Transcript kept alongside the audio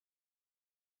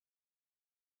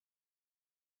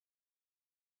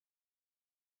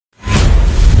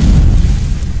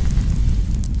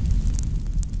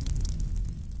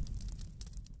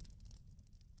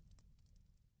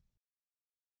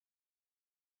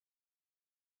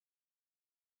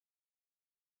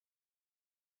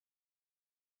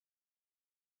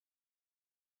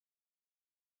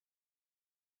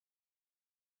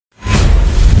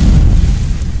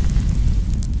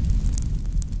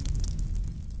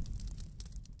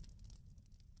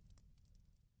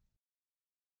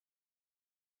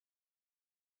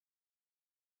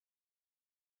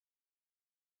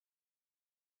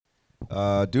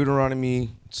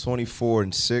Deuteronomy 24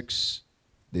 and 6.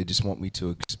 They just want me to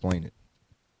explain it.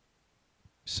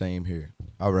 Same here.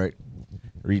 All right.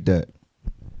 Read that.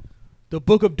 The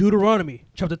book of Deuteronomy,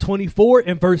 chapter 24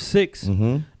 and verse 6.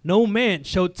 Mm-hmm. No man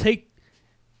shall take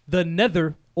the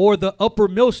nether or the upper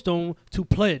millstone to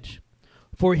pledge,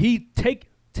 for he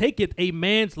taketh a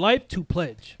man's life to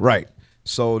pledge. Right.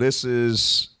 So this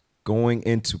is going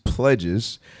into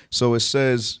pledges. So it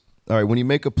says, all right, when you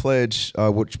make a pledge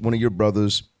with one of your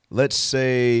brothers, let's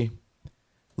say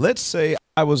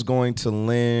I was going to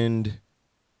lend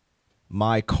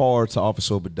my car to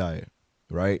Officer Obadiah,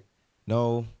 right?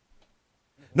 No.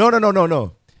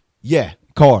 Yeah,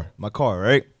 my car,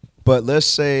 right? But let's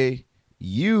say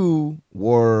you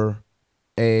were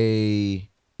a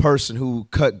person who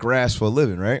cut grass for a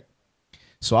living, right?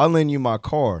 So I lend you my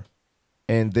car,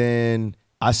 and then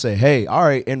I say, hey, all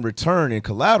right, in return, in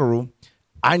collateral,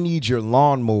 I need your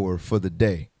lawnmower for the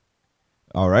day.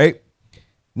 All right?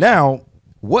 Now,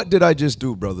 what did I just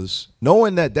do, brothers?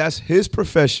 Knowing that that's his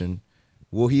profession,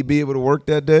 will he be able to work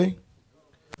that day?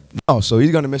 No, so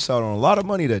he's going to miss out on a lot of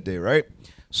money that day, right?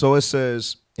 So it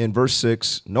says in verse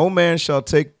 6, no man shall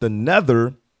take the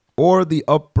nether or the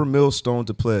upper millstone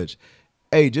to pledge.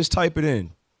 Hey, just type it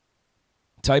in.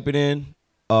 Type it in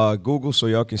Google so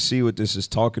y'all can see what this is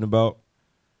talking about.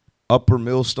 Upper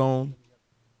millstone.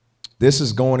 This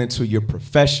is going into your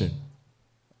profession.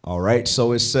 All right.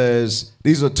 So it says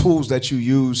these are tools that you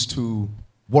use to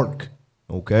work.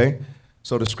 OK,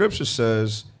 so the scripture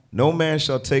says no man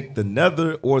shall take the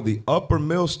nether or the upper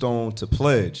millstone to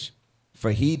pledge,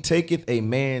 for he taketh a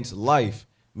man's life,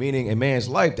 meaning a man's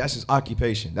life. That's his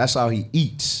occupation. That's how he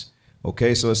eats.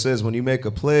 OK, so it says when you make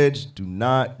a pledge, do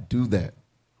not do that.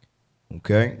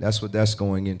 OK, that's what that's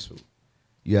going into.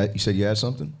 Yeah. You said you had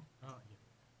something.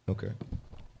 OK.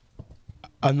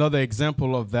 Another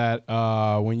example of that,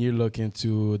 when you look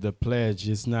into the pledge,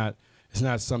 it's not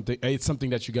something. It's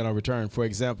something that you gotta return. For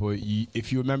example,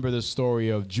 if you remember the story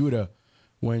of Judah,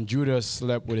 when Judah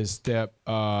slept with his step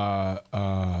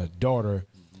daughter,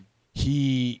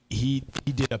 he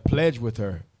did a pledge with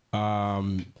her.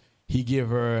 He gave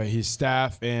her his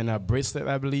staff and a bracelet,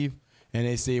 I believe, and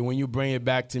they say, when you bring it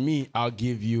back to me, I'll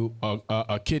give you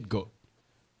a kid goat.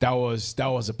 That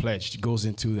was a pledge. It goes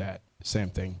into that same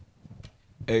thing.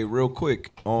 Hey, real quick,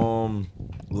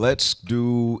 let's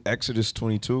do Exodus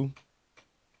 22.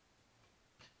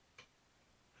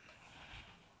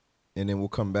 And then we'll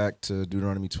come back to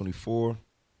Deuteronomy 24.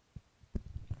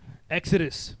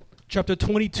 Exodus chapter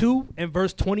 22 and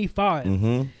verse 25.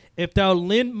 Mm-hmm. If thou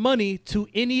lend money to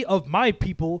any of my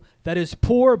people that is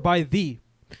poor by thee,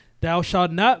 thou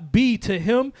shalt not be to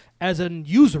him as an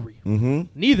usury. Mm-hmm.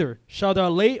 Neither shalt thou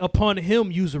lay upon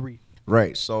him usury.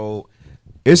 Right. So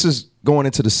this is going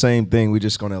into the same thing. We're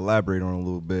just going to elaborate on it a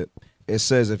little bit. It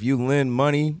says if you lend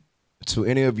money to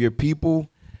any of your people,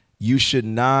 you should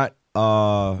not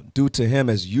do to him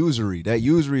as usury. That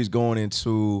usury is going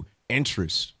into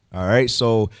interest. All right.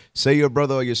 So say your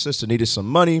brother or your sister needed some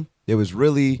money. It was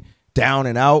really down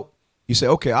and out. You say,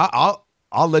 okay,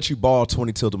 I'll let you borrow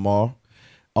 20 till tomorrow.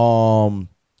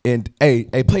 And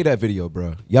hey, play that video,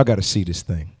 bro. Y'all got to see this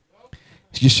thing.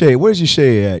 Your shade, where's your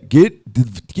shade at? Get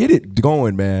it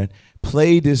going, man.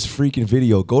 Play this freaking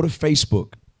video. Go to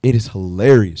Facebook. It is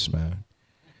hilarious, man.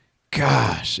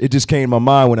 Gosh, it just came to my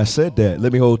mind when I said that.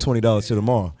 Let me hold $20 till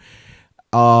tomorrow.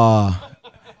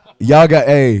 Y'all got,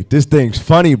 hey, this thing's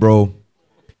funny, bro.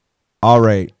 All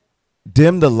right.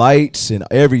 Dim the lights and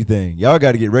everything. Y'all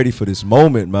got to get ready for this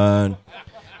moment, man.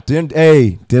 Dim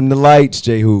the lights,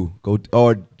 Jehu. Go,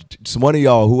 or one of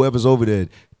y'all, whoever's over there.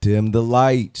 Dim the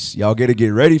lights. Y'all got to get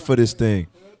ready for this thing.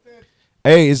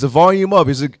 Hey, is the volume up?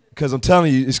 Is it? Because I'm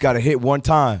telling you, it's got to hit one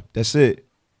time. That's it.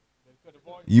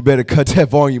 You better cut that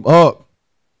volume up.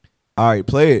 All right,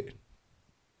 play it.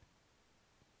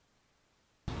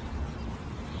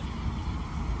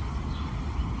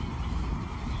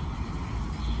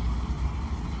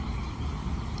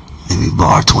 Let me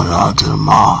borrow $20 to the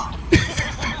mall.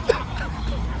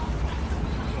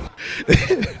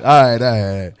 All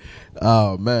right.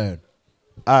 Oh, man.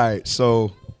 All right,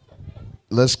 so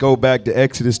let's go back to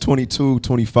Exodus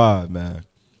 22:25, man.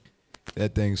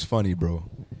 That thing's funny, bro.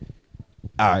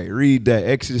 All right, read that.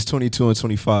 Exodus 22 and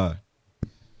 25.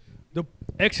 The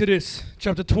Exodus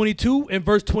chapter 22 and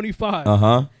verse 25.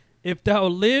 Uh-huh. If thou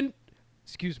lend,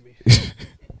 excuse me.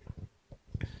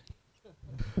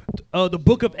 The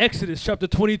book of Exodus chapter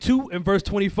 22 and verse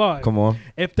 25. Come on.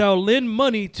 If thou lend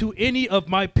money to any of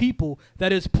my people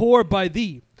that is poor by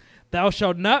thee, thou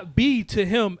shalt not be to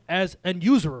him as an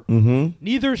usurer. Mm-hmm.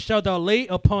 Neither shalt thou lay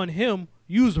upon him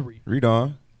usury. Read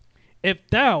on. If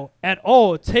thou at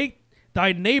all take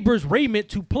thy neighbor's raiment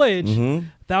to pledge,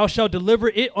 thou shalt deliver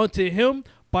it unto him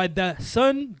by the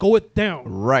sun goeth down.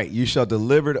 Right. You shall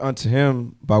deliver it unto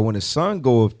him by when the sun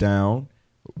goeth down.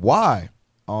 Why?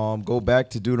 Go back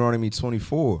to Deuteronomy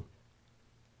 24.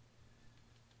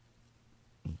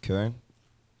 Okay.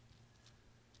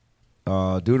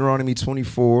 Deuteronomy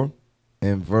 24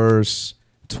 and verse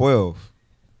 12.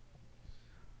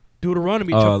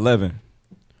 Deuteronomy 11.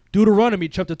 Deuteronomy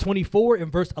chapter 24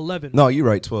 and verse 11. No, you're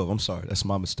right. 12. I'm sorry. That's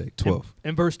my mistake. 12.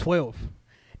 And verse 12.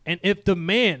 And if the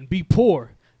man be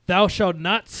poor, thou shalt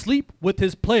not sleep with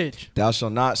his pledge. Thou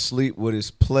shalt not sleep with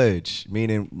his pledge.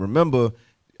 Meaning, remember,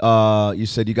 you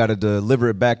said you got to deliver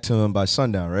it back to him by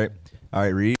sundown, right? All right,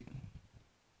 read.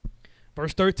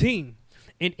 Verse 13.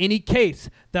 In any case,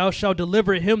 thou shalt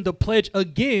deliver him the pledge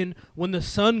again when the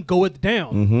sun goeth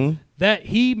down, that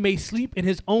he may sleep in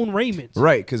his own raiment.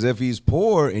 Right, because if he's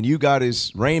poor and you got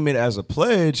his raiment as a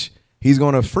pledge, he's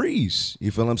going to freeze. You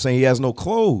feel what I'm saying? He has no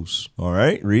clothes. All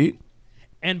right, read.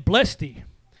 And bless thee,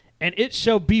 and it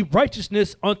shall be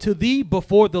righteousness unto thee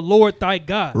before the Lord thy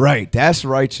God. Right, that's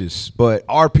righteous, but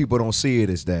our people don't see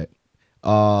it as that.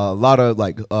 A lot of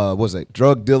what's that?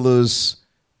 Drug dealers,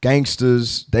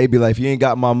 gangsters, they be like, if you ain't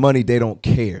got my money, they don't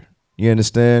care. You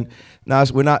understand? Now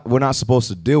we're not supposed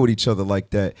to deal with each other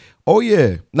like that. Oh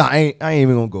yeah, nah, I ain't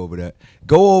even gonna go over that.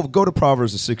 Go to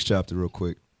Proverbs the 6th chapter real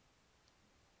quick.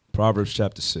 Proverbs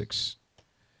chapter 6.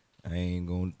 I ain't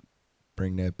gonna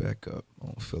bring that back up. I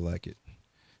don't feel like it.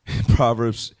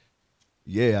 Proverbs,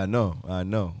 yeah, I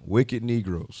know. Wicked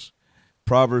Negroes.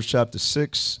 Proverbs chapter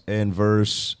 6 and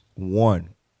verse 1.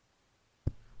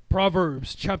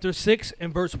 Proverbs chapter 6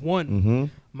 and verse 1.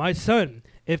 My son,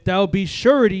 if thou be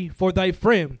surety for thy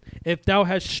friend, if thou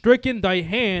hast stricken thy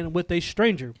hand with a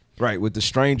stranger. Right, with the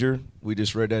stranger, we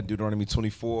just read that, Deuteronomy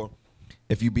 24.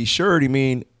 If you be surety,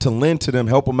 mean to lend to them,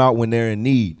 help them out when they're in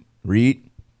need. Read.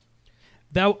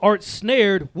 Thou art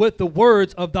snared with the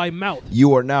words of thy mouth.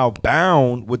 You are now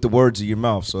bound with the words of your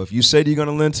mouth. So if you said you're going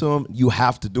to lend to them, you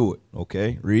have to do it.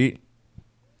 Okay, read.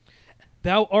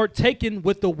 Thou art taken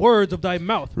with the words of thy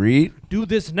mouth. Read. Do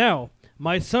this now,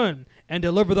 my son, and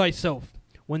deliver thyself.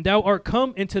 When thou art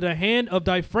come into the hand of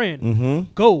thy friend,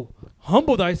 go,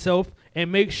 humble thyself,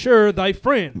 and make sure thy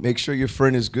friend. Make sure your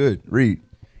friend is good. Read.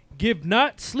 Give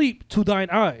not sleep to thine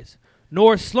eyes,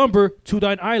 nor slumber to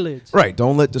thine eyelids. Right.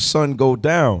 Don't let the sun go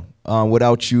down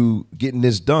without you getting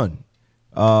this done.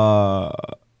 Yeah,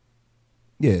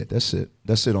 that's it.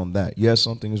 That's it on that. You have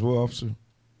something as well, officer?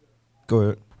 Go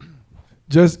ahead.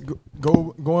 Just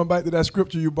going back to that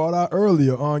scripture you brought out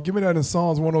earlier. Give me that in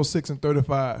Psalms 106 and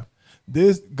 35.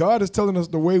 God is telling us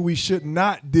the way we should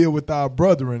not deal with our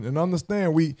brethren. And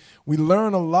understand, we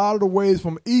learn a lot of the ways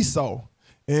from Esau,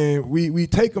 and we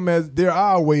take them as they're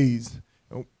our ways.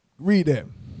 Read that.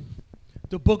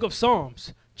 The book of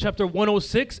Psalms, chapter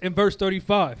 106 and verse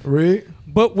 35. Read.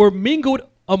 But were mingled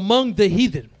among the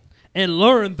heathen and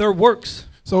learned their works.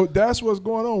 So that's what's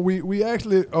going on. We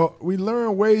actually we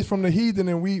learn ways from the heathen,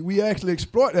 and we actually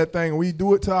exploit that thing, and we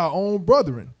do it to our own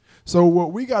brethren. So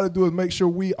what we got to do is make sure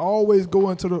we always go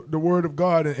into the word of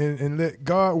God and let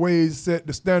God's ways set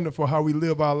the standard for how we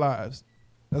live our lives.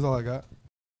 That's all I got.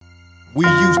 We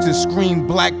used to scream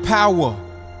black power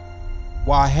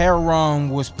while heroin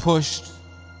was pushed.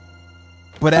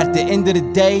 But at the end of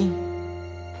the day,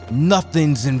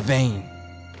 nothing's in vain.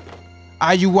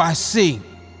 IUIC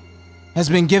has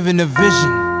been given a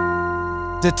vision.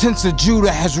 The tents of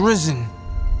Judah has risen.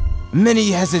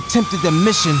 Many has attempted the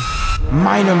mission.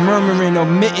 Minor murmuring,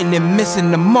 omitting, and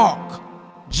missing the mark.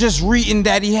 Just reading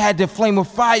that he had the flame of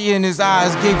fire in his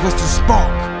eyes gave us the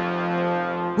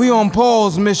spark. We on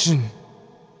Paul's mission.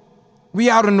 We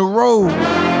out on the road,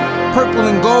 purple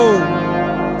and gold.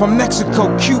 From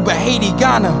Mexico, Cuba, Haiti,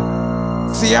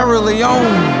 Ghana, Sierra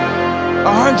Leone.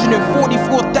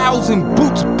 144,000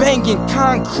 boots banging,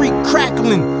 concrete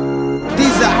crackling.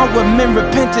 These are our men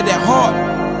repented at heart.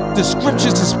 The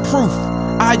scriptures is proof.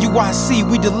 IUIC,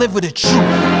 we deliver the truth.